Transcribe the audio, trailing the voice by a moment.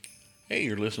Hey,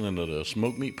 you're listening to the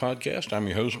Smoke Meat Podcast. I'm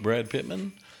your host, Brad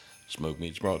Pittman. Smoke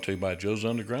Meat's brought to you by Joe's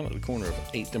Underground at the corner of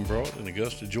 8th and Broad in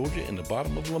Augusta, Georgia, in the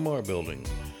bottom of the Lamar Building.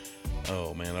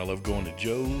 Oh man, I love going to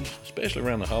Joe's, especially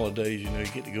around the holidays. You know, you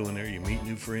get to go in there, you meet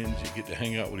new friends, you get to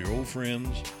hang out with your old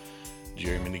friends.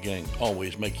 Jeremy and the gang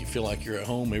always make you feel like you're at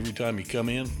home every time you come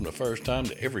in, from the first time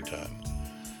to every time.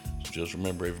 So just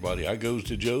remember, everybody, I goes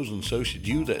to Joe's, and so should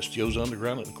you. That's Joe's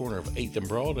Underground at the corner of 8th and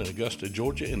Broad in Augusta,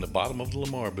 Georgia, in the bottom of the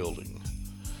Lamar Building.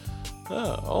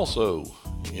 Also,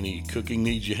 any cooking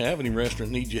needs you have, any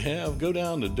restaurant needs you have, go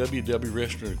down to WW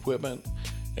Restaurant Equipment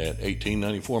at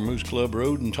 1894 Moose Club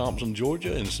Road in Thompson,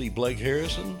 Georgia, and see Blake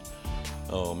Harrison.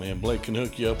 Oh man, Blake can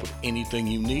hook you up with anything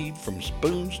you need, from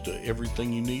spoons to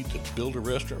everything you need to build a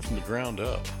restaurant from the ground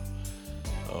up.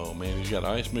 Oh man, he's got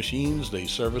ice machines. They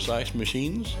service ice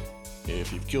machines.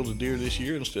 If you've killed a deer this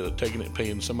year, instead of taking it,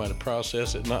 paying somebody to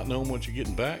process it, not knowing what you're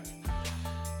getting back,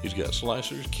 he's got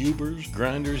slicers, cubers,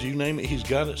 grinders, you name it, he's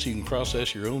got it, so you can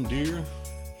process your own deer.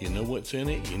 You know what's in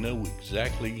it, you know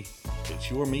exactly it's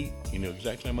your meat, you know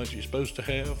exactly how much you're supposed to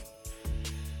have,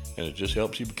 and it just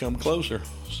helps you become closer.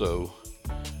 So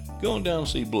go on down and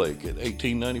see Blake at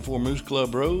 1894 Moose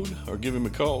Club Road, or give him a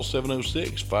call,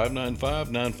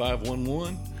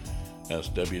 706-595-9511. That's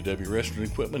WW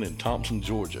Restaurant Equipment in Thompson,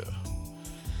 Georgia.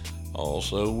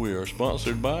 Also, we are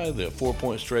sponsored by the 4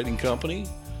 Points Trading Company.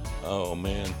 Oh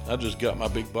man, I just got my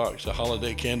big box of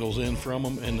holiday candles in from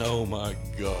them, and oh my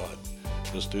god,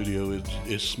 the studio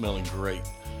is smelling great.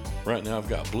 Right now I've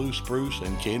got blue spruce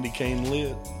and candy cane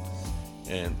lit,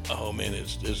 and oh man,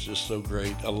 it's just so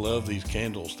great. I love these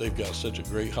candles. They've got such a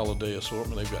great holiday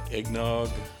assortment. They've got eggnog,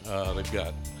 they've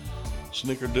got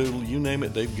snickerdoodle, you name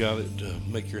it, they've got it to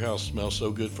make your house smell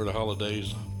so good for the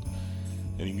holidays.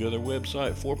 And you can go to their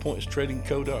website,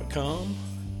 4pointstradingco.com,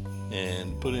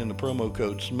 and put in the promo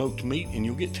code smoked meat, and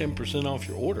you'll get 10% off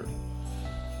your order.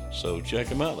 So check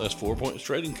them out. That's 4 Points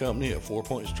Trading Company at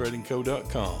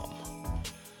 4pointstradingco.com.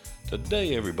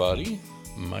 Today, everybody,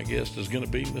 my guest is going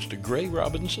to be Mr. Gray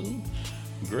Robinson.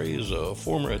 Gray is a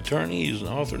former attorney. He's an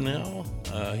author now.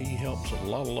 He helps a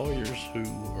lot of lawyers who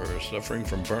are suffering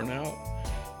from burnout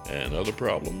and other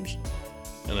problems.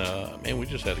 And man, we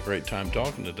just had a great time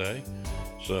talking today.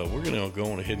 So we're going to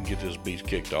go on ahead and get this beast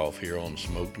kicked off here on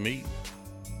Smoked Meat.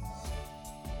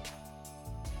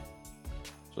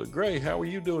 So Gray, how are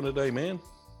you doing today, man?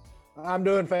 I'm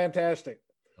doing fantastic.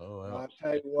 Oh, I'll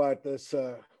tell you what, this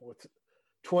with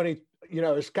 20,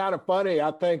 it's kind of funny.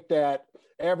 I think that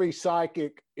every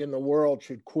psychic in the world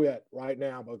should quit right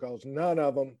now, because none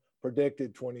of them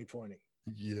predicted 2020.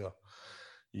 Yeah.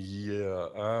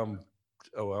 I'm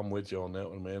with you on that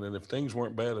one, man. And if things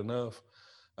weren't bad enough,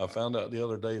 I found out the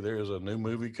other day there is a new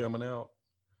movie coming out.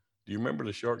 Do you remember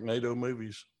the Sharknado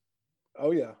movies?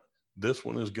 Oh yeah. This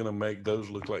one is going to make those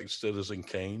look like Citizen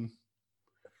Kane.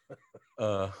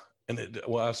 I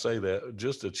say that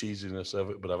just the cheesiness of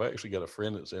it, but I've actually got a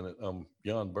friend that's in it,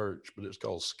 Jan Birch, but it's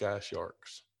called Sky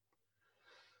Sharks.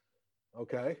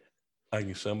 Okay. I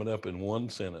can sum it up in one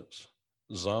sentence: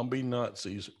 zombie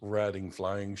Nazis riding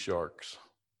flying sharks.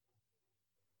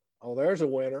 Oh, there's a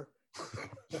winner.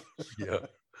 Yeah.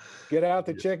 Get out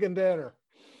the chicken dinner.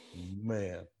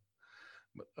 Man.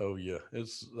 Oh yeah.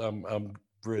 I'm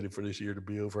ready for this year to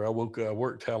be over. I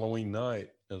worked Halloween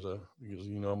night because I'm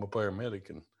a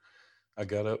paramedic, and I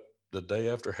got up the day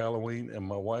after Halloween, and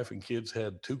my wife and kids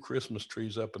had 2 Christmas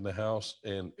trees up in the house,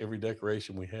 and every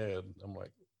decoration we had. I'm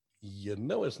like,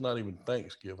 it's not even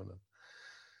Thanksgiving. And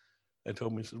they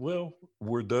told me, said, well,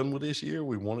 we're done with this year.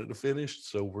 We want it to finish,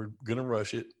 so we're gonna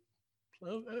rush it.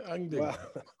 So I can dig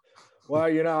that. Well,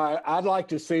 I'd like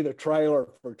to see the trailer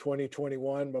for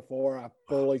 2021 before I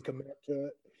fully commit to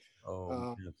it.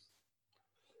 Oh, yes.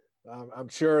 I'm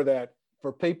sure that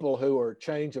for people who are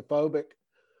change-ophobic,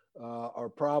 are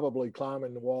probably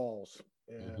climbing the walls.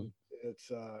 And it's,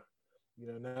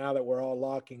 now that we're all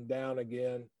locking down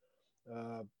again,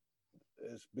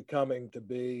 it's becoming to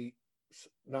be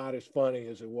not as funny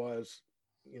as it was,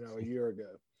 a year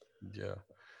ago. Yeah.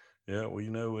 Yeah.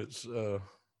 Well, it's,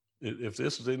 if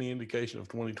this is any indication of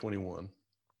 2021,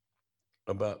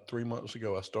 about 3 months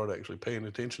ago, I started actually paying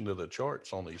attention to the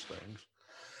charts on these things.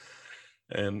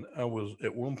 And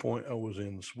at one point, I was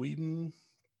in Sweden,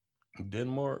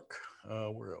 Denmark,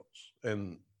 where else?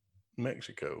 And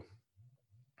Mexico.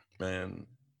 And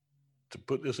to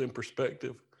put this in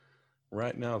perspective,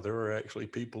 right now, there are actually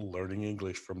people learning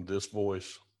English from this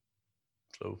voice.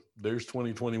 So there's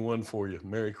 2021 for you.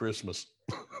 Merry Christmas.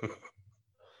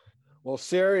 Well,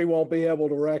 Siri won't be able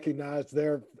to recognize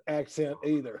their accent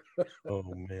either. Oh,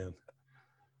 man.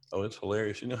 Oh, it's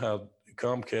hilarious. You know how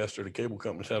Comcast or the cable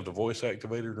companies have the voice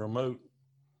activated remote?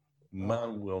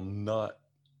 Mine will not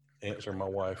answer my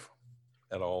wife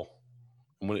at all.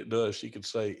 And when it does, she could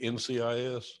say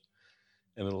NCIS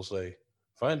and it'll say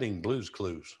finding Blues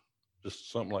Clues,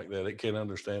 just something like that. It can't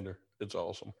understand her. It's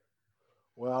awesome.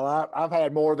 Well, I've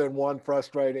had more than one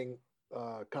frustrating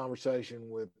conversation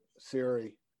with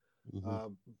Siri,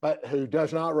 but who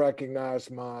does not recognize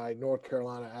my North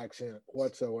Carolina accent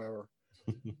whatsoever.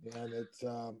 And it's,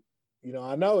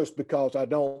 I know it's because I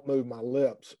don't move my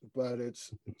lips, but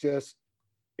it's just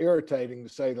irritating to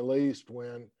say the least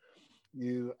when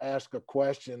you ask a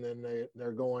question and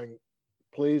they're going,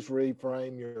 please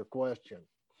reframe your question.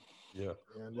 Yeah.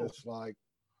 And it's like,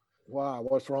 wow,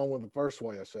 what's wrong with the first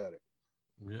way I said it?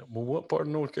 Yeah. Well, what part of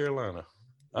North Carolina?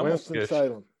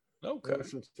 Winston-Salem. Okay.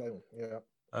 Winston-Salem, yeah.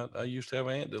 I used to have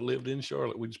an aunt that lived in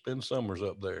Charlotte. We'd spend summers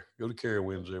up there, go to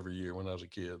Carowinds every year when I was a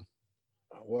kid.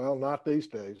 Well, not these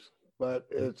days, but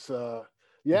it's,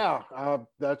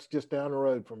 that's just down the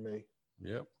road from me.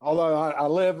 Yep. Although I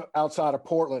live outside of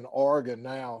Portland, Oregon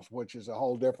now, which is a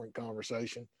whole different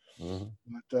conversation.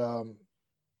 But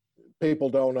people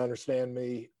don't understand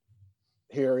me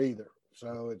here either.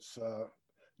 So it's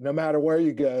no matter where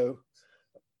you go,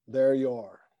 there you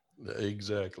are.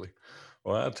 Exactly.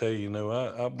 Well, I tell you,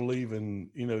 I believe in,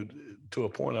 to a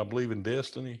point, I believe in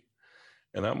destiny.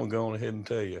 And I'm going to go on ahead and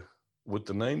tell you, with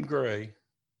the name Gray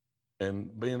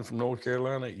and being from North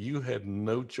Carolina, you had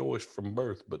no choice from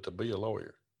birth but to be a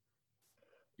lawyer.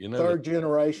 Third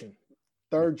generation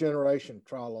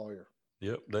trial lawyer.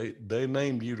 Yep. They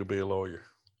named you to be a lawyer.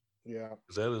 Yeah.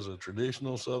 Because that is a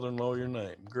traditional Southern lawyer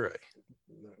name, Gray.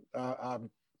 I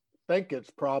think it's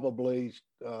probably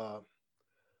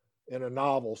in a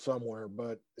novel somewhere,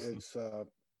 but it's,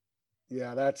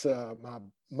 that's my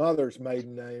mother's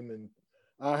maiden name. And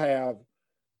I have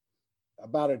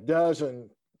about a dozen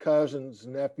cousins,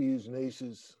 nephews,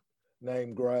 nieces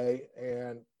named Gray.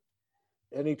 And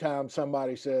anytime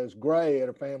somebody says Gray at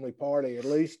a family party, at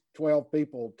least 12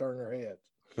 people turn their heads.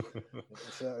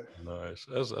 So, nice.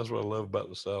 That's what I love about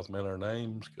the South, man, our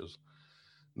names, because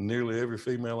nearly every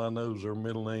female I know, their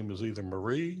middle name is either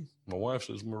Marie, my wife's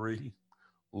is Marie,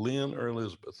 Lynn, or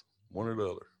Elizabeth, one or the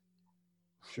other.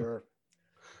 Sure.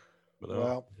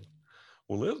 But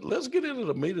let's get into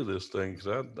the meat of this thing,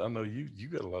 because I know you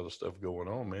got a lot of stuff going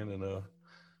on, man. And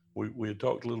we had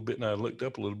talked a little bit, and I looked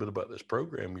up a little bit about this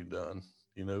program you've done,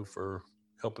 for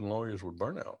helping lawyers with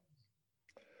burnout.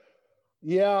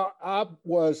 Yeah, I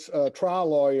was a trial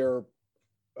lawyer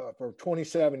for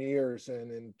 27 years,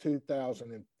 and in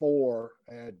 2004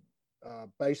 had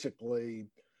basically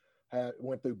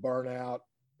went through burnout.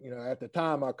 At the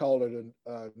time I called it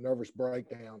a nervous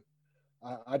breakdown.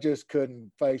 I just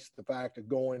couldn't face the fact of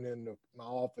going into my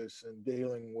office and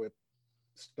dealing with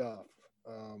stuff.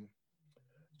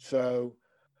 So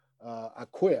I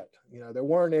quit. There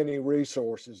weren't any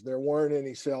resources. There weren't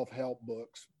any self-help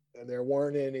books. And there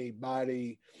weren't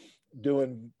anybody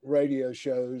doing radio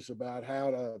shows about how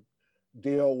to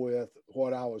deal with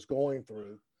what I was going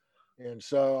through. And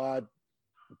so I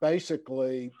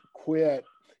basically quit.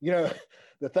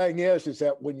 The thing is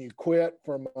that when you quit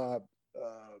from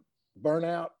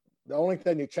burnout, the only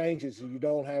thing that changes is you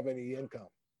don't have any income.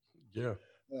 Yeah.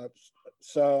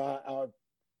 So I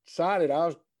decided I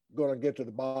was going to get to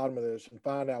the bottom of this and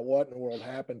find out what in the world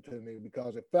happened to me,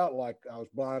 because it felt like I was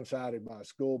blindsided by a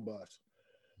school bus.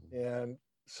 And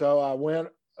so I went,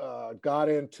 got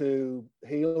into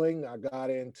healing. I got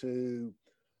into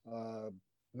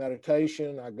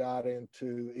meditation. I got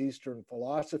into Eastern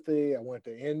philosophy. I went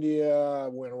to India. I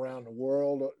went around the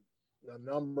world a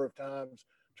number of times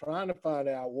trying to find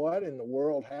out what in the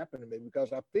world happened to me,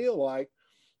 because I feel like,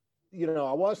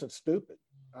 I wasn't stupid.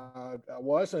 I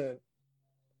wasn't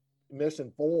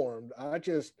misinformed.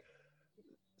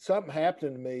 Something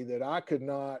happened to me that I could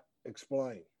not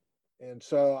explain. And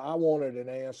so I wanted an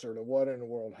answer to what in the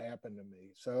world happened to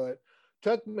me. So it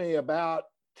took me about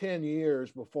 10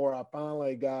 years before I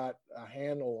finally got a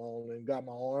handle on and got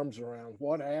my arms around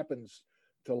what happens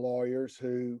to lawyers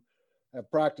who have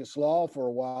practiced law for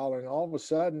a while, and all of a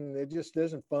sudden it just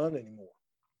isn't fun anymore.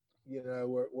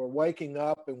 We're waking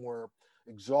up and we're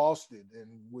exhausted and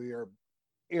we're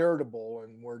irritable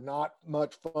and we're not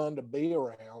much fun to be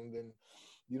around. And,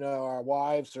 our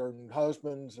wives or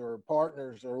husbands or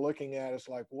partners are looking at us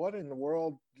like, what in the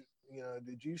world,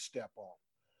 did you step on?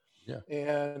 Yeah.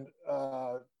 And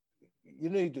you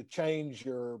need to change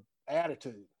your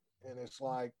attitude. And it's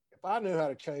like, if I knew how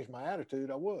to change my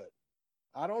attitude, I would.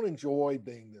 I don't enjoy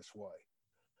being this way.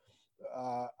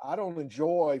 I don't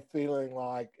enjoy feeling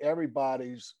like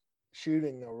everybody's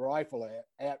shooting a rifle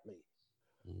at me.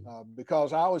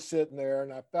 Because I was sitting there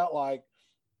and I felt like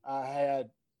I had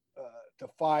to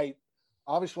fight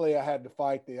obviously I had to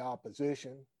fight the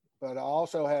opposition, but I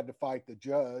also had to fight the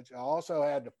judge. I also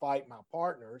had to fight my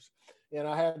partners, and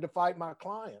I had to fight my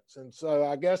clients. And so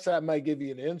I guess that may give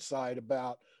you an insight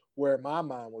about where my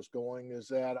mind was going, is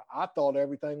that I thought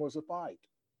everything was a fight.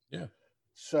 Yeah.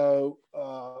 So,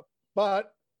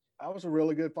 but I was a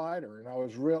really good fighter, and I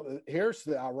was real. Here's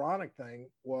the ironic thing,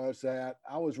 was that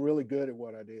I was really good at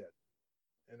what I did,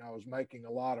 and I was making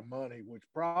a lot of money, which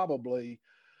probably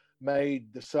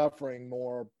made the suffering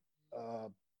more uh,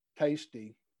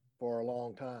 tasty for a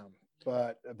long time.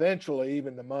 But eventually,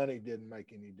 even the money didn't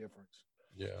make any difference.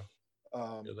 Yeah.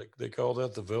 Um, Yeah, they call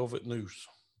that the velvet noose.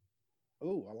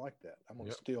 oh, I like that. I'm going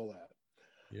to Yep. steal that.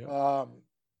 Yeah.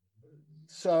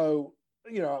 So,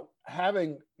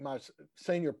 having my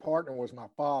senior partner was my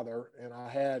father, and I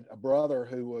had a brother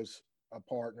who was a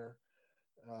partner.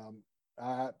 Um,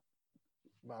 I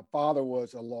My father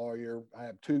was a lawyer. I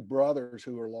have two brothers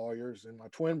who are lawyers, and my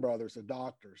twin brother's a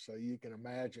doctor. So you can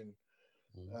imagine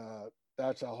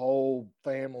that's a whole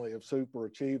family of super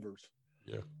achievers.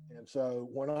 Yeah. And so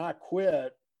when I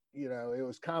quit, it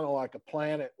was kind of like a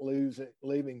planet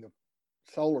leaving the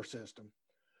solar system.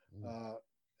 Uh,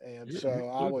 and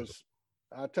so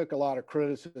I took a lot of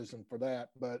criticism for that,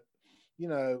 but, you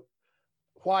know,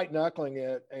 white knuckling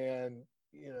it and,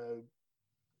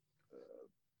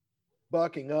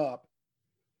 bucking up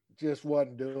just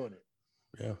wasn't doing it.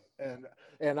 Yeah.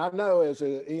 And I know as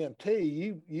an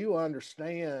EMT, you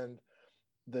understand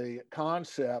the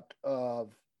concept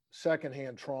of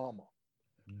secondhand trauma.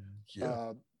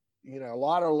 Yeah. A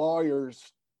lot of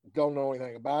lawyers don't know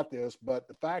anything about this, but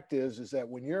the fact is that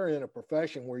when you're in a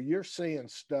profession where you're seeing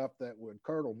stuff that would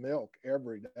curdle milk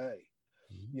every day,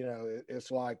 it's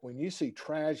like when you see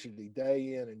tragedy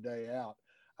day in and day out,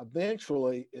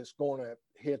 eventually it's going to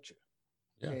hit you.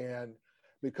 Yeah. And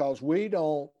because we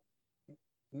don't,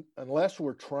 unless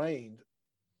we're trained,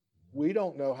 we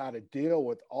don't know how to deal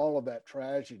with all of that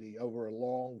tragedy over a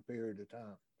long period of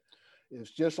time. It's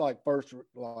just like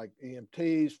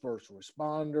EMTs, first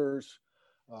responders,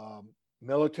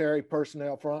 military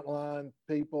personnel, frontline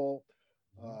people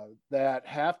that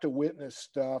have to witness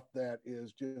stuff that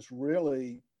is just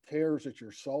really tears at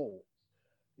your soul.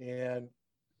 And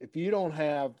if you don't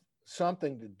have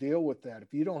something to deal with that,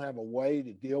 if you don't have a way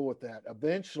to deal with that,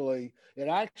 eventually it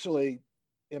actually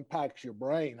impacts your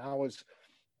brain. I was,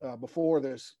 before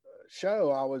this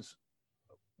show, I was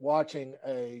watching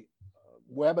a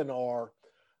webinar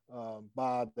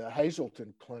by the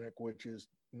Hazelden Clinic, which is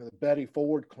the Betty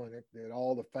Ford Clinic that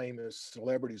all the famous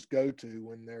celebrities go to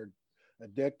when they're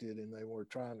addicted and they were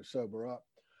trying to sober up.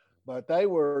 But they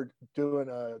were doing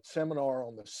a seminar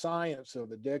on the science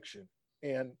of addiction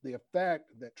and the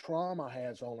effect that trauma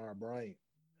has on our brain.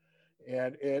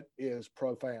 And it is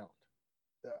profound.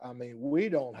 I mean, we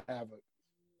don't have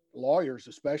lawyers,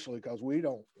 especially because we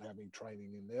don't have any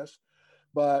training in this.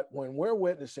 But when we're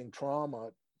witnessing trauma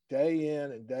day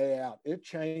in and day out, it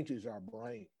changes our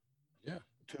brain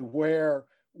to where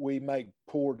we make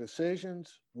poor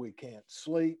decisions. We can't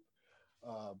sleep.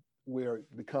 We're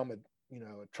become,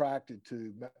 attracted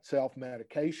to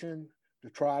self-medication to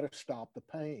try to stop the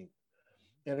pain.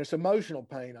 And it's emotional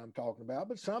pain I'm talking about,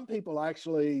 but some people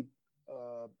actually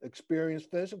experience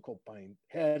physical pain,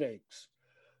 headaches.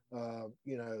 The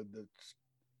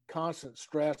constant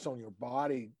stress on your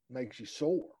body makes you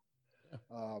sore.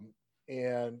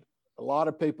 And a lot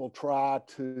of people try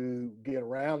to get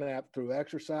around that through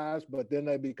exercise, but then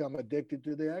they become addicted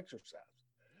to the exercise.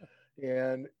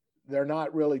 And they're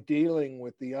not really dealing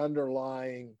with the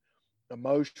underlying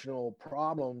emotional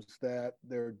problems that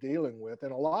they're dealing with.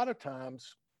 And a lot of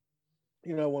times,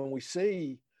 when we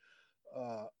see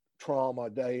trauma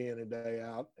day in and day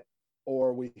out,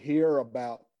 or we hear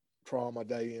about trauma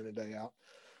day in and day out,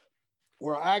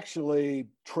 we're actually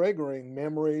triggering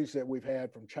memories that we've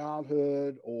had from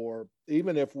childhood, or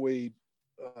even if we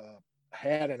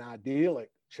had an idyllic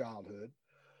childhood.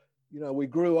 We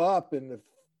grew up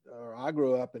I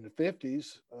grew up in the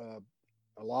 50s.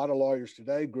 A lot of lawyers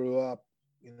today grew up,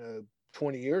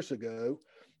 20 years ago.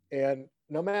 And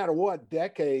no matter what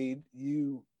decade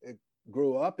you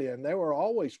grew up in, there were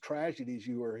always tragedies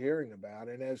you were hearing about.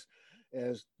 And as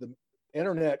the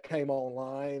internet came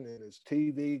online and as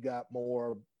TV got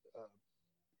more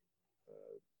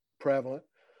prevalent,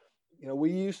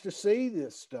 we used to see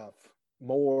this stuff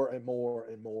more and more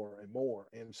and more and more.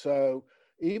 And so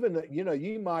even,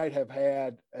 you might have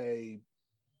had a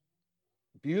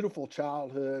beautiful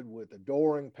childhood with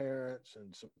adoring parents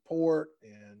and support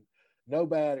and no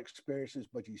bad experiences,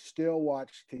 but you still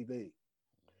watch TV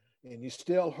and you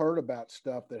still heard about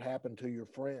stuff that happened to your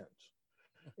friends.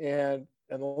 And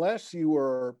unless you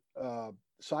were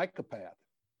psychopath,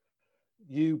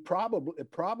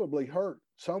 it probably hurt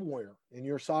somewhere in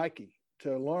your psyche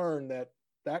to learn that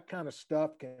that kind of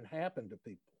stuff can happen to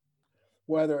people,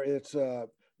 whether it's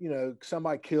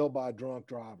somebody killed by a drunk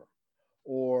driver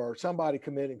or somebody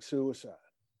committing suicide.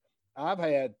 I've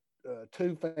had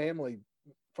two family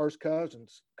first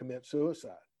cousins commit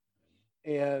suicide,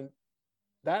 and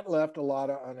that left a lot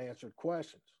of unanswered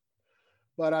questions.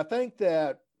 But I think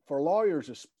that for lawyers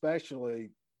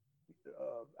especially,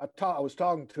 I was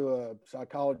talking to a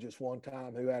psychologist one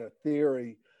time who had a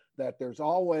theory that there's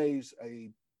always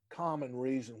a common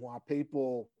reason why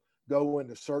people go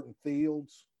into certain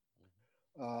fields.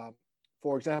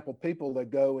 For example, people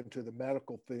that go into the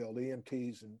medical field,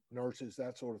 EMTs and nurses,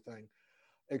 that sort of thing,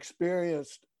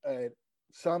 experienced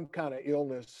some kind of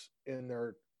illness in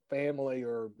their family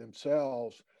or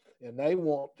themselves, and they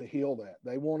want to heal that.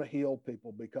 They want to heal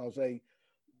people because they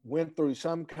went through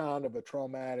some kind of a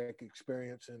traumatic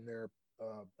experience in their,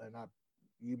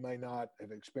 you may not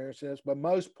have experienced this, but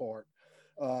most part,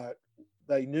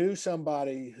 they knew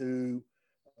somebody who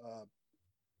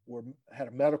had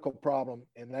a medical problem,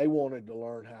 and they wanted to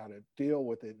learn how to deal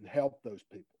with it and help those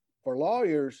people. For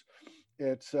lawyers,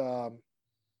 it's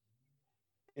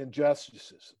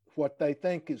injustices, what they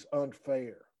think is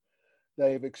unfair.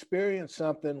 They've experienced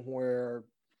something where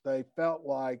they felt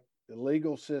like the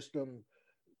legal system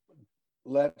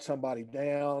let somebody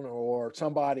down, or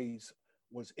somebody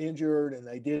was injured and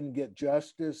they didn't get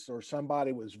justice, or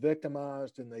somebody was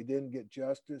victimized and they didn't get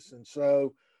justice. And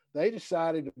so they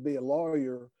decided to be a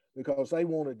lawyer because they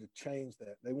wanted to change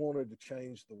that. They wanted to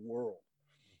change the world.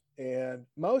 And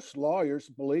most lawyers,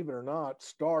 believe it or not,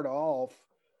 start off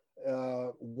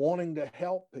wanting to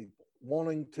help people,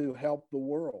 wanting to help the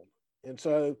world. And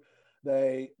so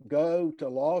they go to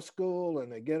law school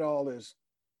and they get all this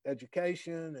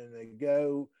education and they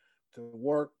go to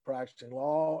work practicing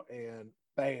law, and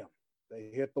bam, they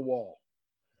hit the wall.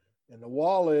 And the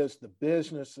wall is the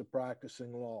business of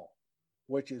practicing law,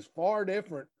 which is far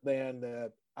different than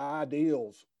the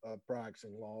ideals of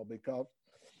practicing law, because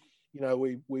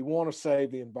we want to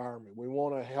save the environment, we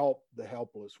want to help the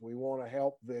helpless, we want to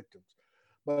help victims,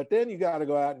 but then you got to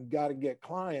go out and got to get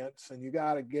clients, and you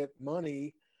got to get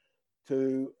money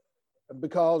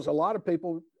because a lot of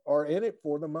people are in it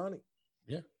for the money.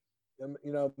 Yeah. And,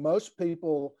 most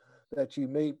people that you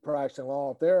meet practicing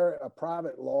law, if they're a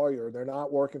private lawyer, they're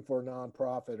not working for a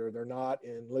nonprofit, or they're not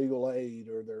in legal aid,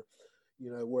 or they're,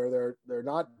 where they're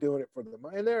not doing it for the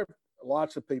money. And there are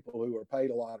lots of people who are paid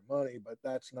a lot of money, but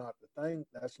that's not the thing.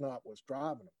 That's not what's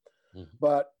driving them. Mm-hmm.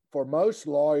 But for most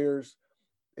lawyers,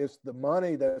 it's the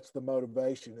money that's the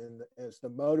motivation, and it's the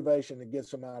motivation that gets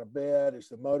them out of bed. It's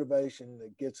the motivation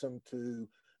that gets them to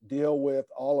deal with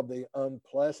all of the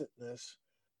unpleasantness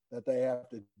that they have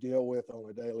to deal with on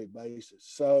a daily basis.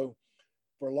 So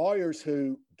for lawyers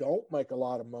who don't make a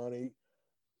lot of money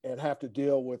and have to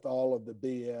deal with all of the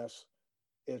BS,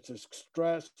 it's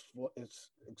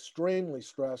extremely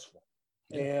stressful.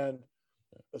 Yeah. And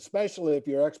especially if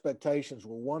your expectations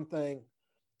were one thing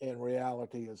and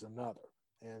reality is another.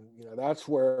 And, that's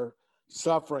where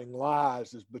suffering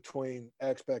lies, is between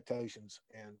expectations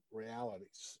and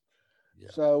realities. Yeah.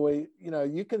 So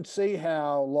you can see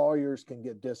how lawyers can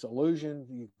get disillusioned.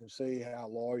 You can see how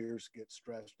lawyers get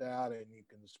stressed out, and you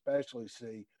can especially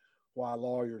see why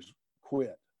lawyers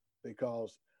quit,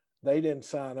 because they didn't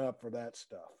sign up for that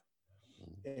stuff.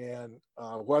 And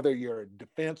whether you're a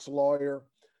defense lawyer,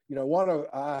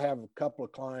 I have a couple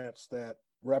of clients that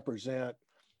represent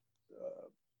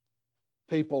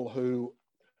people who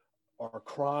are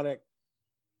chronic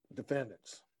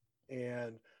defendants,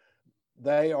 and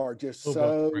they are just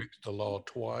so breaks the law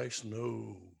twice.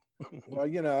 No. Well,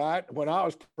 when I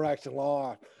was practicing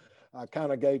law, I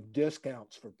kind of gave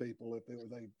discounts for people if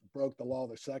they broke the law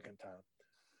the second time.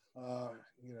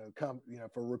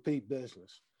 For repeat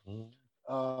business.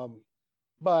 Mm-hmm.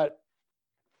 But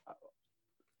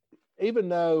even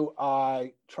though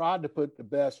I tried to put the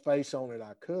best face on it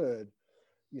I could,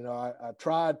 I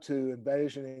tried to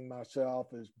envisioning myself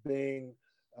as being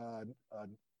a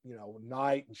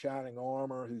knight in shining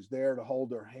armor who's there to hold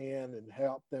their hand and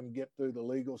help them get through the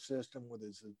legal system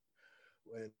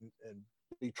and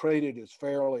be treated as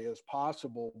fairly as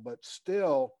possible. But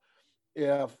still,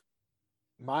 if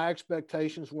my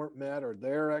expectations weren't met or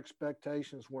their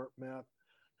expectations weren't met,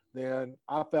 then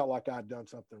I felt like I'd done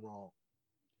something wrong.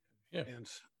 Yeah.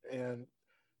 And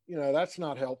that's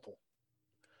not helpful.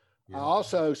 Yeah. I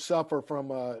also suffer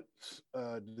from a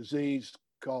disease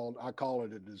I call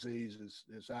it a disease.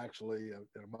 It's actually an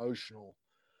emotional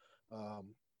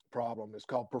problem. It's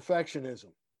called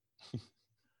perfectionism.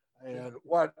 And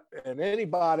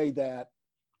anybody that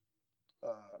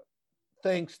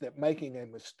thinks that making a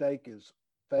mistake is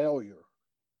failure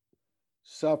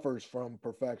suffers from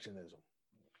perfectionism.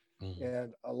 Mm-hmm.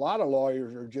 And a lot of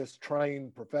lawyers are just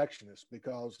trained perfectionists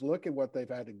because look at what they've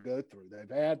had to go through.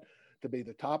 They've had to be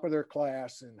the top of their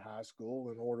class in high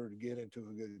school in order to get into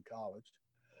a good college.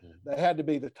 Mm-hmm. They had to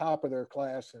be the top of their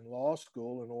class in law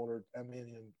school in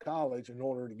college in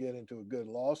order to get into a good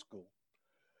law school.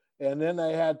 And then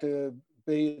they had to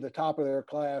be the top of their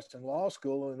class in law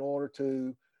school in order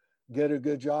to get a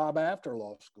good job after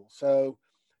law school. So,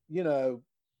 you know,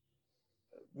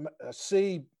 a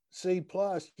C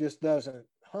plus just doesn't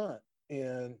hunt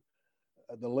in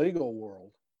the legal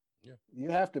world. Yeah. You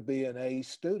have to be an A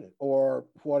student or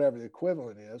whatever the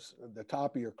equivalent is, the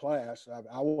top of your class.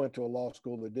 I went to a law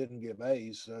school that didn't give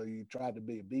A's, so you tried to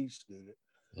be a B student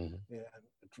Mm-hmm. and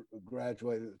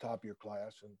graduated at the top of your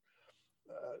class. And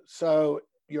so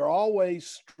you're always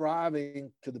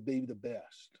striving to be the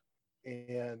best,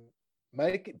 and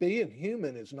being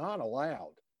human is not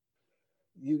allowed.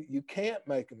 You can't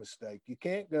make a mistake. You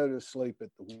can't go to sleep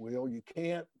at the wheel. You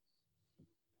can't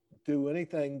do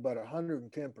anything but 110%.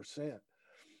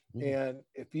 Mm-hmm. And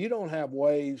if you don't have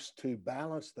ways to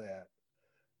balance that,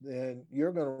 then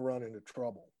you're going to run into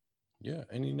trouble. Yeah.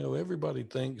 And, everybody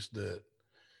thinks that,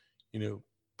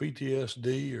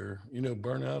 PTSD or,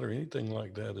 burnout or anything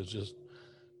like that is just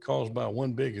caused by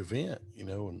one big event,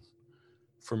 and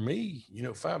for me,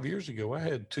 5 years ago, I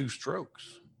had 2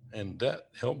 strokes and that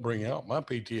helped bring out my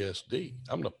PTSD.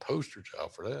 I'm the poster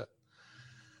child for that.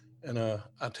 And I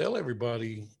tell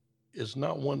everybody it's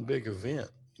not one big event.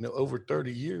 Over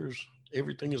 30 years,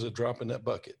 everything is a drop in that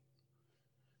bucket.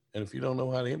 And if you don't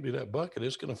know how to empty that bucket,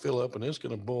 it's going to fill up and it's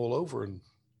going to boil over and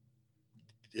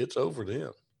it's over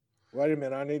then. Wait a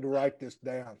minute, I need to write this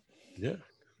down. Yeah.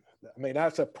 I mean,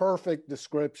 that's a perfect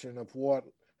description of what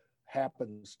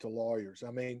happens to lawyers.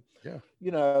 I mean, Yeah.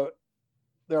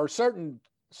 There are certain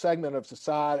segment of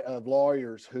society of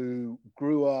lawyers who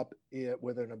grew up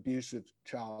with an abusive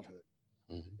childhood.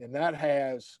 Mm-hmm. And that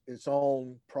has its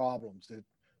own problems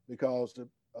because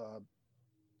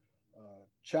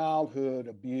childhood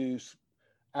abuse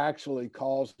actually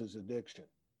causes addiction.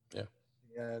 Yeah.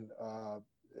 And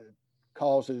it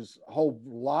causes a whole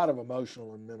lot of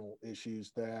emotional and mental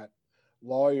issues that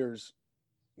lawyers,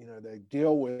 they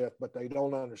deal with, but they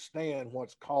don't understand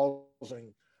what's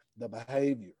causing the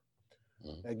behavior.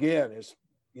 Mm-hmm. Again, it's,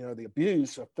 the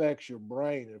abuse affects your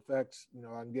brain. It affects,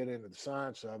 I can get into the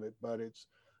science of it, but it's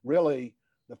really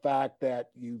the fact that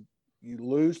you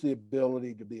lose the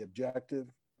ability to be objective.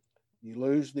 You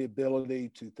lose the ability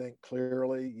to think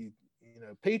clearly.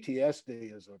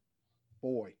 PTSD is a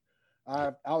boy.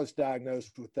 I was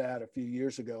diagnosed with that a few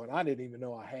years ago, and I didn't even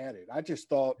know I had it. I just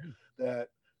thought that,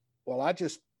 I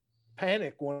just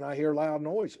panic when I hear loud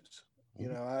noises.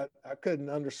 I couldn't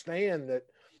understand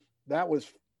that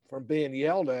was from being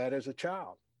yelled at as a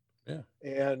child. Yeah.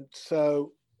 And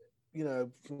so,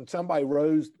 when somebody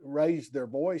raised their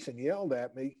voice and yelled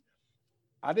at me,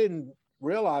 I didn't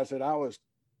realize that I was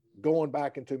going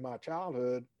back into my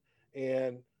childhood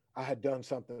and I had done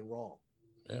something wrong.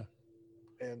 Yeah.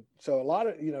 And so a lot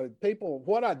of, people,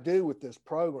 what I do with this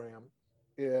program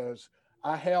is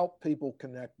I help people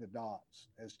connect the dots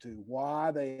as to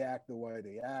why they act the way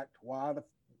they act, why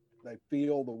they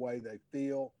feel the way they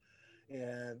feel,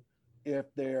 and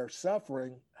if they're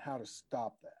suffering, how to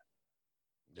stop that.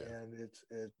 Yeah. And it's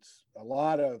a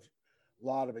lot of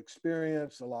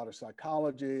experience, a lot of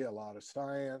psychology, a lot of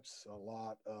science, a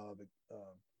lot of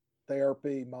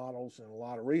therapy models, and a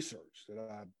lot of research that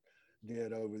I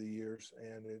did over the years,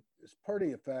 and it's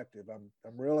pretty effective.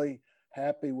 I'm really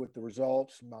happy with the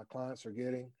results my clients are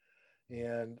getting.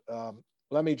 And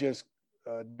let me just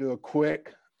do a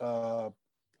quick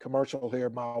commercial here.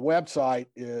 My website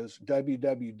is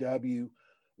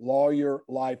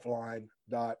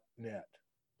www.lawyerlifeline.net.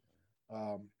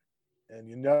 And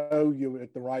you're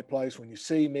at the right place when you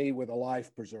see me with a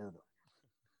life preserver.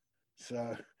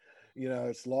 So,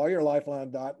 it's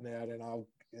lawyerlifeline.net, and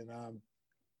I'm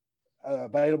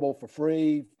available for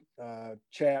free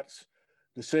chats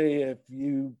to see if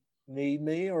you need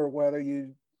me or whether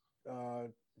you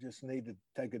just need to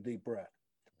take a deep breath.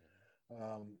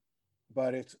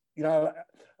 But it's,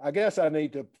 I guess I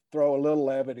need to throw a little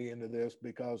levity into this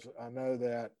because I know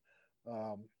that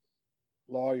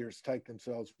lawyers take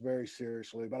themselves very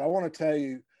seriously. But I want to tell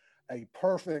you a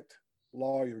perfect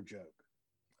lawyer joke.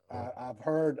 I've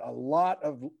heard a lot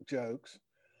of jokes.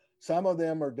 Some of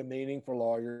them are demeaning for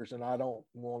lawyers, and I don't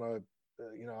want to,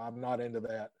 I'm not into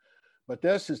that. But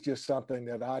this is just something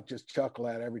that I just chuckle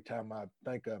at every time I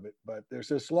think of it. But there's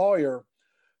this lawyer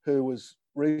who was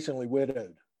recently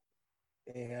widowed,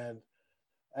 and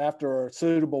after a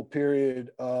suitable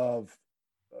period of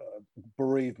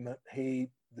bereavement, he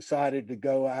decided to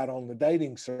go out on the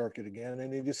dating circuit again.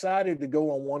 And he decided to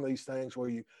go on one of these things where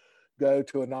you go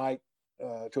to a night,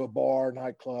 to a bar,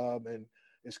 nightclub, and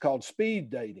it's called speed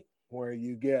dating, where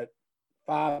you get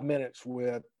 5 minutes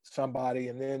with somebody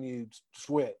and then you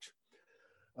switch.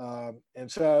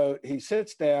 And so he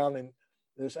sits down, and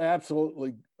this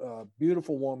absolutely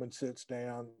beautiful woman sits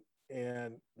down,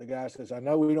 and the guy says, I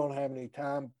know we don't have any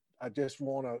time. I just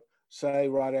want to say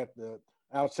right at the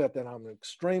outset that I'm an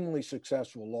extremely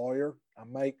successful lawyer. I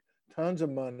make tons of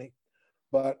money,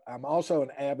 but I'm also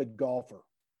an avid golfer.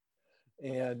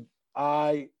 And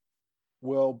I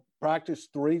will practice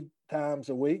 3 times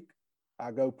a week.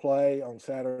 I go play on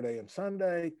Saturday and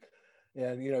Sunday.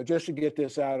 And, you know, just to get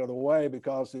this out of the way,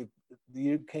 because if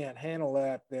you can't handle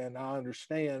that, then I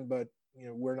understand, but, you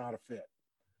know, we're not a fit.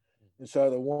 And so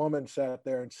the woman sat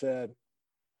there and said,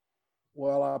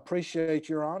 well, I appreciate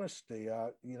your honesty.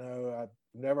 You know, I've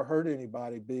never heard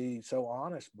anybody be so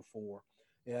honest before.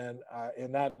 And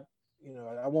that, you know,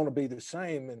 I want to be the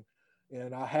same.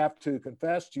 And I have to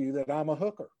confess to you that I'm a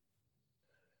hooker.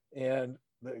 And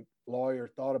the lawyer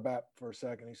thought about it for a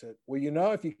second. He said, well, you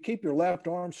know, if you keep your left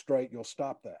arm straight, you'll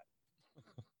stop that.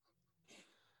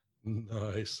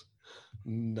 Nice.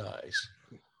 Nice.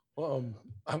 Well,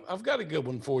 I've got a good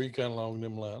one for you, kind of along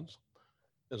them lines.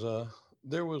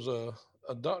 There was a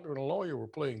doctor and a lawyer were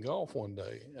playing golf one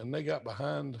day, and they got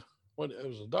behind. It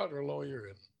was a doctor and a lawyer,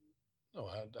 and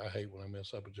I hate when I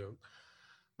mess up a joke,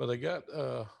 but they got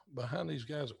behind these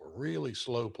guys that were really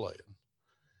slow playing,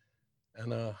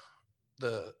 and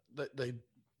they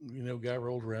guy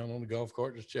rolled around on the golf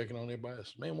cart just checking on everybody. I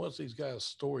said, man, what's these guys'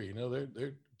 story? You know,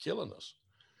 they're killing us.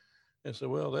 And so,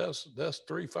 well, that's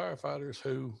 3 firefighters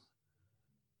who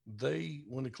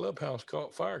when the clubhouse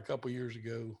caught fire a couple of years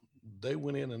ago, they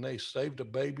went in and they saved a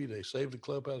baby, they saved the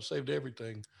clubhouse, saved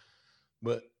everything,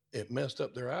 but it messed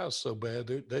up their eyes so bad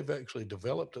they've actually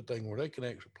developed a thing where they can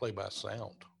actually play by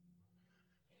sound.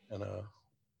 And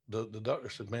the doctor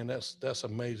said, man, that's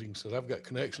amazing. He said, I've got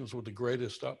connections with the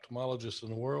greatest ophthalmologists in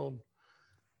the world.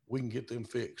 We can get them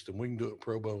fixed, and we can do it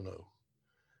pro bono.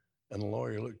 And the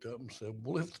lawyer looked up and said,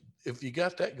 well, if you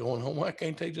got that going on, why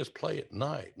can't they just play at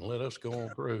night and let us go on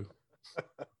through?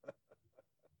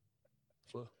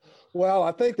 Well,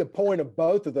 I think the point of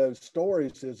both of those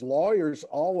stories is lawyers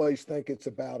always think it's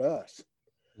about us.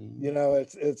 Mm-hmm. You know,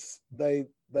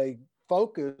 they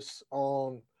focus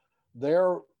on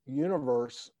their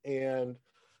universe, and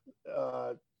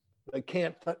they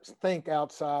can't think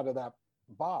outside of that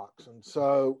box. And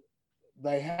so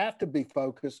they have to be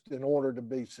focused in order to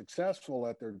be successful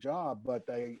at their job, but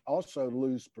they also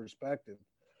lose perspective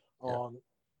on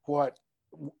what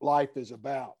life is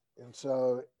about. And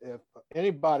so if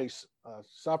anybody's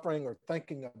suffering or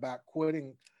thinking about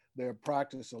quitting their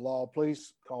practice of law,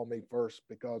 please call me first,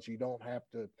 because you don't have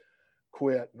to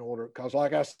quit in order. Because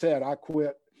like I said, I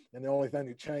quit, and the only thing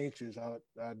that changed is I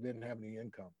didn't have any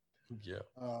income. Yeah.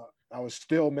 I was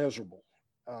still miserable.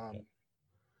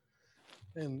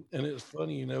 And it's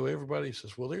funny, you know, everybody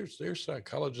says, well, there's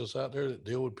psychologists out there that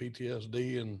deal with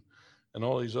PTSD and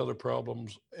all these other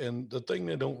problems. And the thing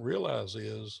they don't realize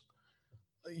is,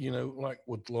 you know, like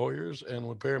with lawyers and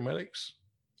with paramedics,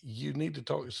 you need to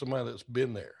talk to somebody that's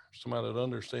been there, somebody that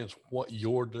understands what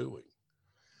you're doing.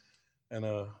 And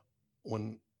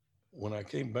when I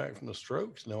came back from the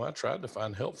strokes, you know, I tried to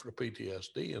find help for the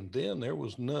PTSD, and then there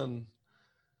was none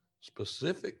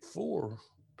specific for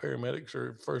paramedics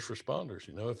or first responders.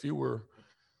 You know, if you were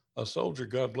a soldier,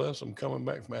 God bless them, coming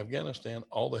back from Afghanistan,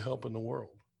 all the help in the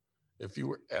world. If you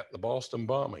were at the Boston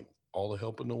bombing, all the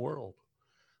help in the world.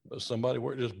 But somebody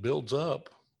where it just builds up,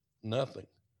 nothing.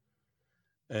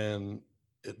 And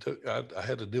I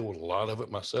had to deal with a lot of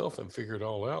it myself and figure it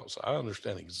all out. So I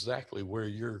understand exactly where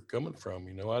you're coming from.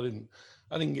 You know, I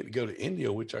didn't get to go to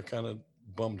India, which I kind of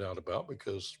bummed out about,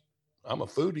 because I'm a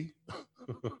foodie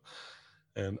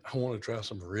and I want to try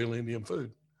some real Indian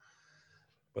food.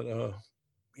 But,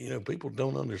 you know, people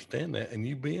don't understand that. And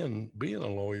you being a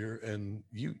lawyer, and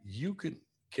you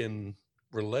can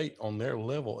relate on their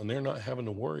level, and they're not having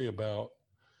to worry about,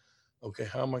 okay,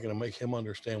 how am I going to make him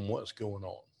understand what's going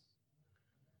on?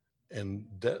 And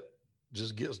that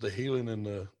just gets the healing and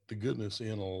the goodness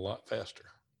in a lot faster.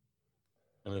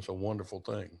 And it's a wonderful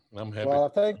thing. And I'm happy. Well,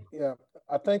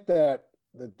 I think that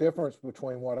the difference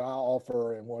between what I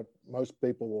offer and what most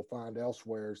people will find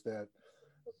elsewhere is that,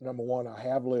 number one, I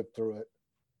have lived through it,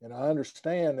 and I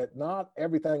understand that not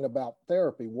everything about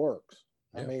therapy works.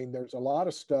 Yeah. I mean, there's a lot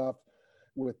of stuff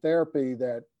with therapy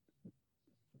that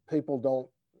people don't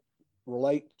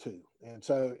relate to. And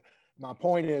so my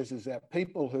point is that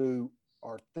people who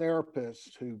are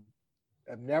therapists who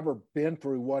have never been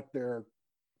through what they're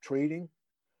treating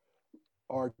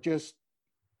are just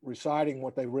reciting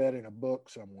what they read in a book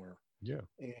somewhere. Yeah.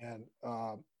 And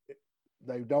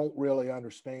they don't really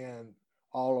understand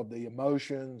all of the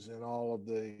emotions and all of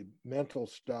the mental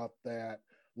stuff that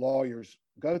lawyers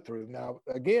go through. Now,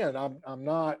 again, I'm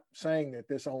not saying that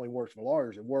this only works for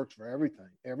lawyers. It works for everything.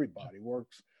 Everybody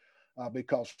works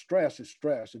because stress is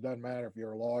stress. It doesn't matter if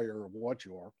you're a lawyer or what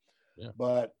you are. Yeah.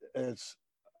 But it's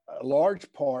a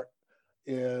large part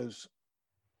is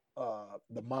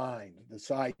the mind, the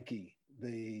psyche,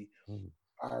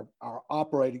 our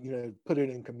operating, put it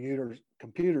in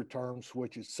computer terms,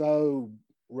 which is so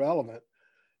relevant,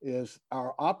 is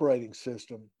our operating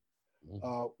system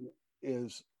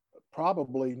is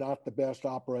probably not the best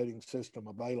operating system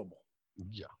available.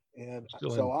 Yeah. And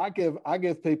so I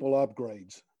give people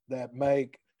upgrades that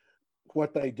make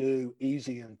what they do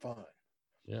easy and fun.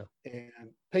 Yeah.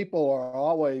 And people are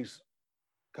always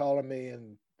calling me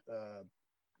and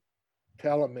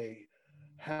telling me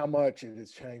how much it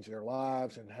has changed their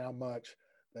lives and how much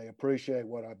they appreciate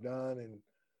what I've done and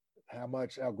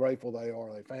how grateful they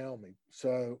are they found me.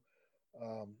 So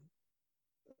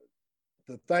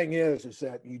the thing is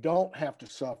that you don't have to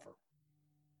suffer.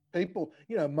 People,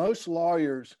 most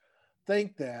lawyers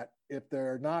think that if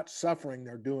they're not suffering,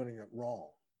 they're doing it wrong.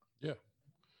 Yeah.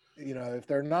 If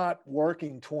they're not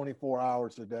working 24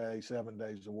 hours a day, 7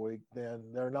 days a week, then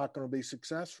they're not going to be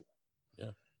successful.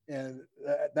 Yeah. And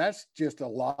that's just a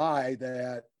lie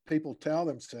that people tell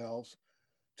themselves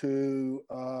to,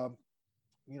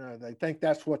 they think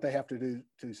that's what they have to do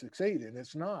to succeed. And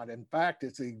it's not. In fact,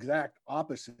 it's the exact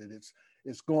opposite.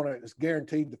 It's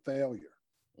guaranteed to failure.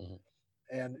 Mm-hmm.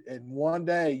 And one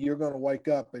day you're going to wake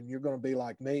up and you're going to be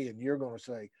like me and you're going to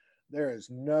say, there is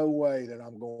no way that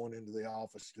I'm going into the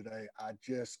office today. I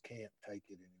just can't take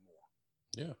it anymore.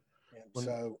 Yeah. And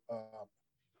so,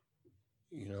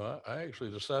 I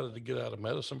actually decided to get out of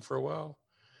medicine for a while,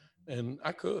 and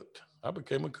I cooked. I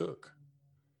became a cook.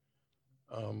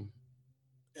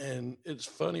 And it's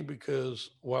funny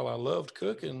because while I loved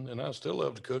cooking, and I still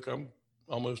love to cook, I'm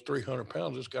almost 300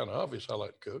 pounds. It's kind of obvious I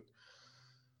like to cook.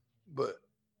 But,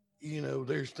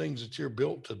 there's things that you're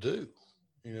built to do.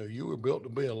 You were built to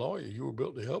be a lawyer. You were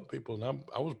built to help people. And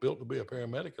I was built to be a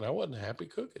paramedic, and I wasn't happy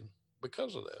cooking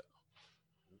because of that.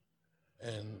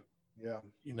 And, yeah,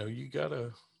 you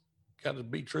gotta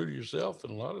be true to yourself.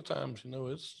 And a lot of times,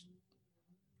 it's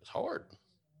hard.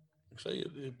 Say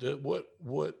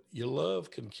what you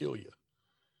love can kill you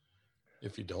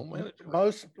if you don't manage it.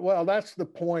 That's the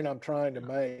point I'm trying to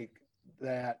make,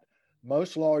 that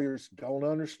most lawyers don't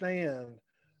understand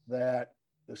that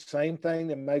the same thing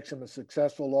that makes them a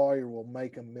successful lawyer will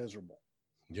make them miserable.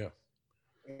 Yeah.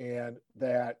 And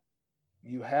that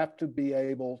you have to be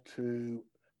able to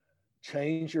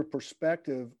change your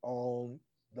perspective on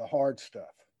the hard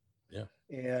stuff. Yeah.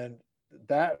 And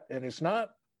it's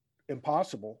not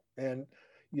impossible. And,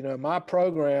 my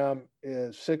program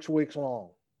is 6 weeks long,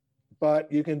 but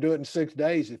you can do it in 6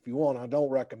 days if you want. I don't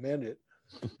recommend it.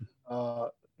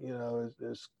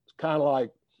 It's kind of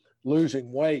like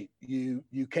losing weight. You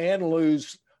can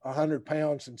lose 100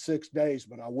 pounds in 6 days,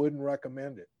 but I wouldn't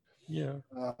recommend it. Yeah.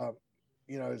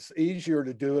 It's easier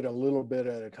to do it a little bit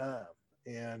at a time.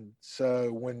 And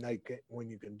so when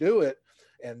you can do it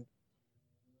and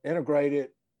integrate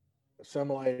it,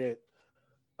 assimilate it,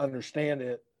 understand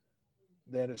it,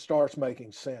 then it starts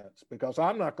making sense, because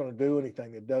I'm not going to do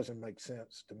anything that doesn't make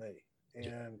sense to me.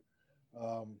 And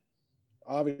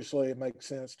obviously it makes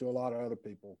sense to a lot of other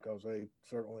people because they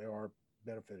certainly are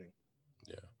benefiting.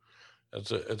 Yeah.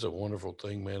 It's a wonderful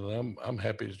thing, man. And I'm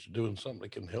happy that you're doing something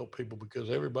that can help people, because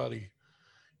everybody,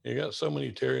 you got so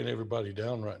many tearing everybody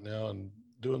down right now, and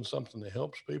doing something that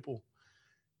helps people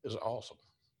is awesome,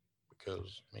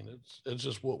 because it's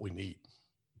just what we need.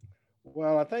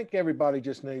 Well, I think everybody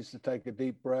just needs to take a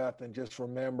deep breath and just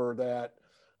remember that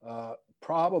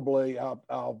probably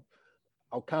I'll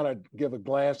kind of give a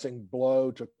glancing blow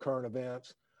to current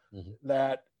events,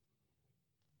 that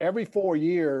every 4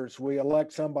 years we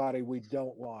elect somebody we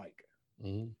don't like.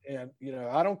 And,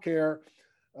 I don't care.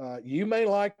 You may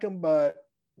like them, but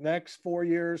next 4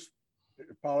 years,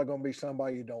 it's probably going to be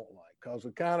somebody you don't like, because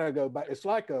we kind of go back. It's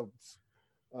like a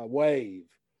wave.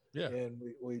 Yeah. And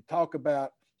we talk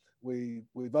about, we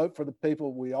vote for the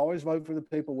people. We always vote for the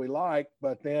people we like,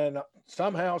 but then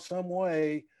somehow, some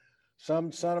way,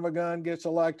 some son of a gun gets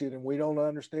elected and we don't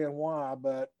understand why.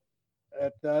 But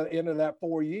at the end of that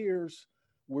 4 years,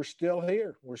 we're still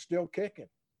here. We're still kicking.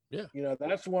 Yeah.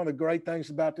 That's one of the great things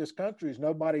about this country is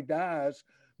nobody dies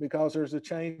because there's a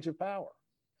change of power.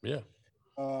 Yeah.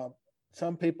 Uh,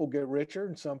 some people get richer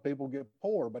and some people get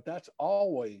poorer, but that's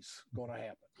always going to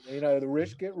happen. You know, the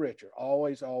rich get richer,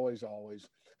 always, always, always.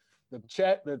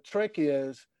 The trick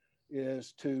is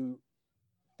to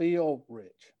feel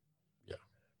rich. Yeah.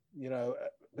 You know,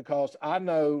 because I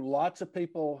know lots of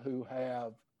people who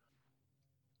have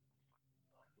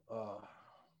uh,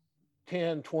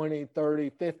 10, 20, 30,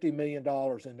 $50 million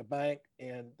in the bank,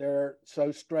 and they're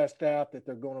so stressed out that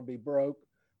they're going to be broke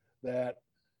that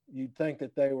you'd think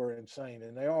that they were insane,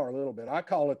 and they are a little bit. I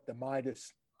call it the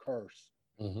Midas curse.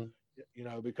 Mm-hmm. You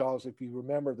know, because if you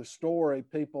remember the story,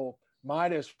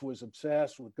 Midas was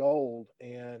obsessed with gold,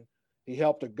 and he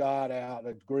helped a god out,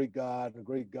 a Greek god, and the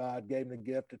Greek god gave him the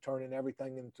gift of turning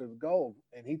everything into gold.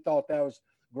 And he thought that was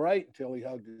great until he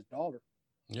hugged his daughter.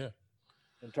 Yeah.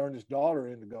 And turned his daughter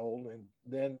into gold. And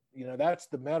then, you know, that's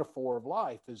the metaphor of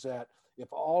life, is that if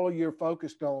all you're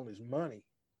focused on is money,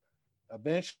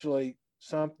 eventually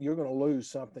you're going to lose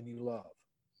something you love.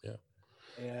 Yeah.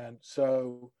 And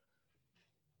so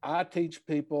I teach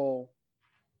people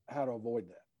how to avoid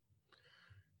that.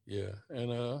 Yeah.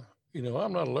 And,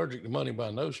 I'm not allergic to money by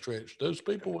no stretch. Those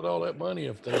people with all that money,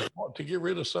 if they want to get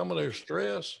rid of some of their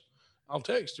stress, I'll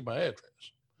text you my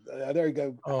address. There you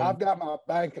go. I've got my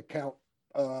bank account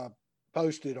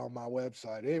posted on my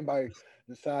website. Anybody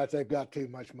decides they've got too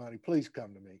much money, please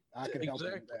come to me. I can help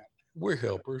you with that. We're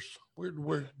helpers.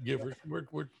 We're givers.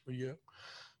 Yeah.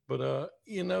 But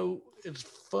it's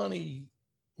funny.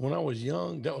 When I was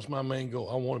young, that was my main goal.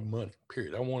 I wanted money.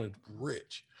 Period. I wanted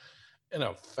rich. And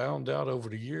I've found out over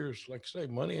the years, like I say,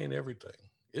 money ain't everything.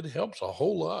 It helps a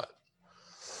whole lot.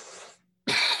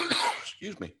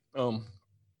 Excuse me.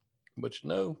 But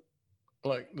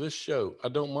like this show, I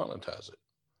don't monetize it.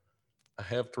 I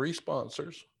have 3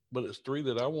 sponsors, but it's 3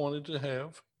 that I wanted to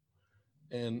have.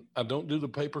 And I don't do the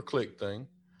pay-per-click thing.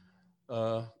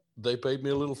 They paid me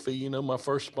a little fee. My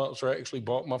first sponsor actually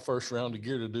bought my first round of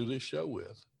gear to do this show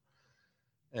with.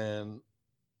 And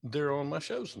they're on my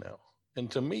shows now. And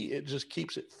to me, it just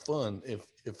keeps it fun.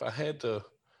 If I had to,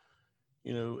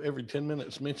 every 10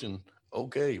 minutes mention,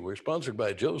 okay, we're sponsored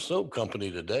by Joe's Soap Company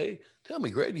today. Tell me,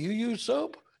 Greg, do you use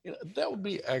soap? That would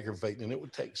be aggravating, and it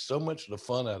would take so much of the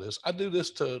fun out of this. I do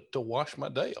this to wash my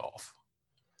day off.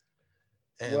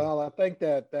 And well, I think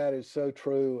that is so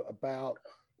true about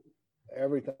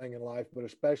everything in life, but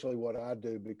especially what I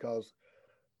do, because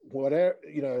whatever,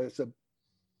 it's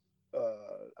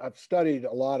I've studied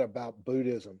a lot about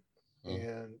Buddhism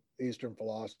and Eastern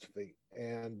philosophy,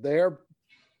 and their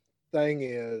thing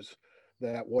is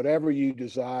that whatever you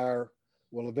desire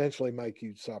will eventually make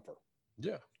you suffer.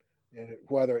 Yeah. And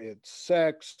whether it's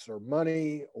sex or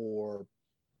money or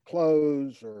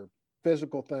clothes or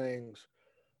physical things,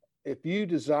 if you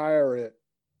desire it,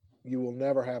 you will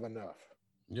never have enough.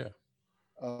 Yeah.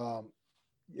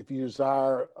 If you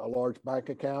desire a large bank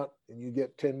account and you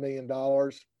get $10 million,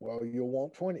 well, you'll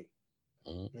want 20.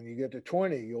 When you get to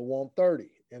 20, you'll want 30.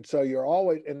 And so you're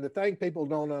always, and the thing people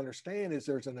don't understand is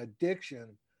there's an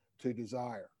addiction to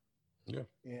desire. Yeah.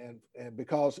 And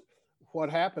because what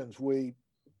happens, when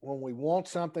we want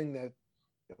something that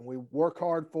and we work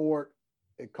hard for it,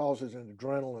 it causes an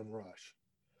adrenaline rush.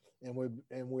 And a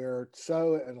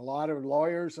lot of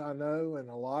lawyers I know and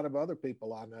a lot of other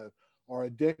people I know are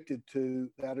addicted to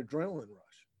that adrenaline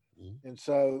rush. And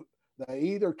so they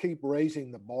either keep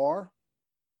raising the bar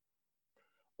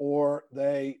or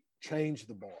they change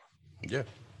the bar. Yeah.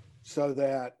 So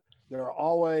that they're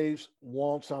always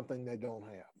want something they don't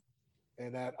have.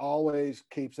 And that always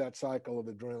keeps that cycle of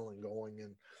adrenaline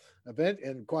going.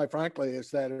 And quite frankly,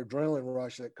 it's that adrenaline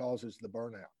rush that causes the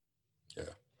burnout.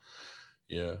 Yeah.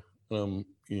 Yeah.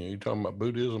 You're talking about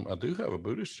Buddhism. I do have a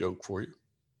Buddhist joke for you.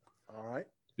 All right.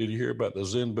 Did you hear about the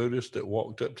Zen Buddhist that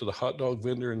walked up to the hot dog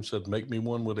vendor and said, "Make me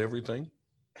one with everything"?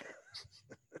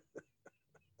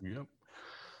 Yep.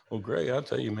 Well, Gray, I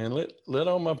tell you, man, let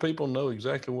all my people know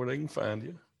exactly where they can find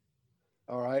you.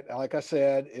 All right. Like I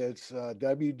said, it's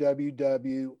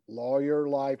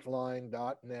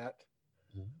www.lawyerlifeline.net.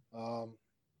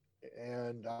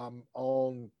 And I'm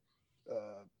on,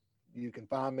 you can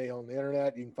find me on the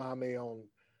internet. You can find me on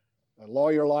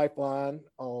Lawyer Lifeline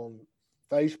on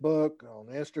Facebook, on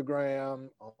Instagram,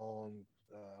 on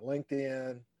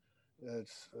LinkedIn.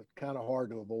 It's kind of hard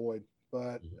to avoid,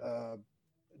 but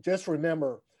just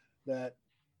remember that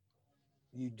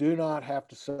you do not have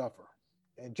to suffer.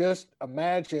 And just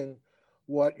imagine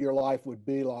what your life would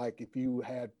be like if you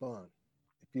had fun,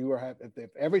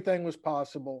 if everything was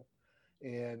possible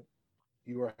and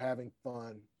you were having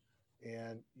fun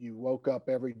and you woke up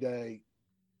every day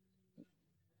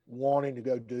wanting to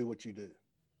go do what you do.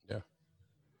 Yeah.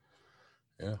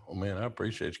 Yeah. Well, man, I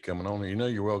appreciate you coming on here. You know,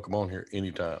 you're welcome on here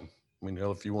anytime. I mean,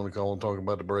 hell, if you want to call and talk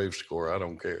about the Braves score, I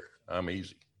don't care. I'm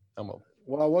easy.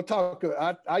 Well, we'll talk.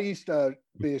 I used to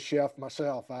be a chef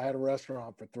myself. I had a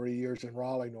restaurant for 3 years in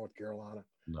Raleigh, North Carolina.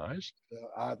 Nice. So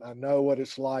I know what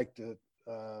it's like to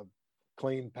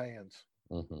clean pans.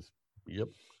 Mm-hmm. Yep.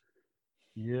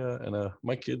 Yeah, and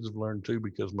my kids have learned too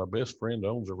because my best friend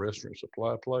owns a restaurant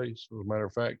supply place. As a matter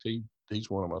of fact, he's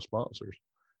one of my sponsors,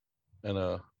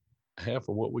 and half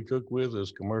of what we cook with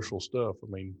is commercial stuff. I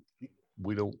mean,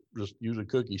 we don't just use a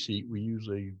cookie sheet; we use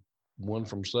a one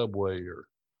from Subway, or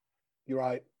You're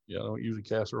right. I don't use a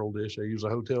casserole dish; I use a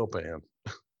hotel pan.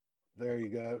 There you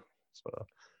go. So,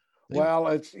 well,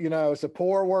 it's it's a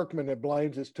poor workman that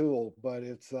blames his tool, but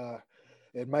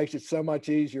it makes it so much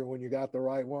easier when you got the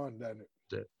right one, doesn't it?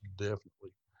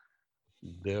 Definitely,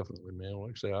 man.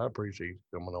 Like I say, I appreciate you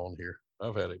coming on here.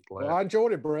 I've had a blast. Well, I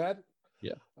enjoyed it, Brad.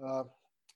 Yeah.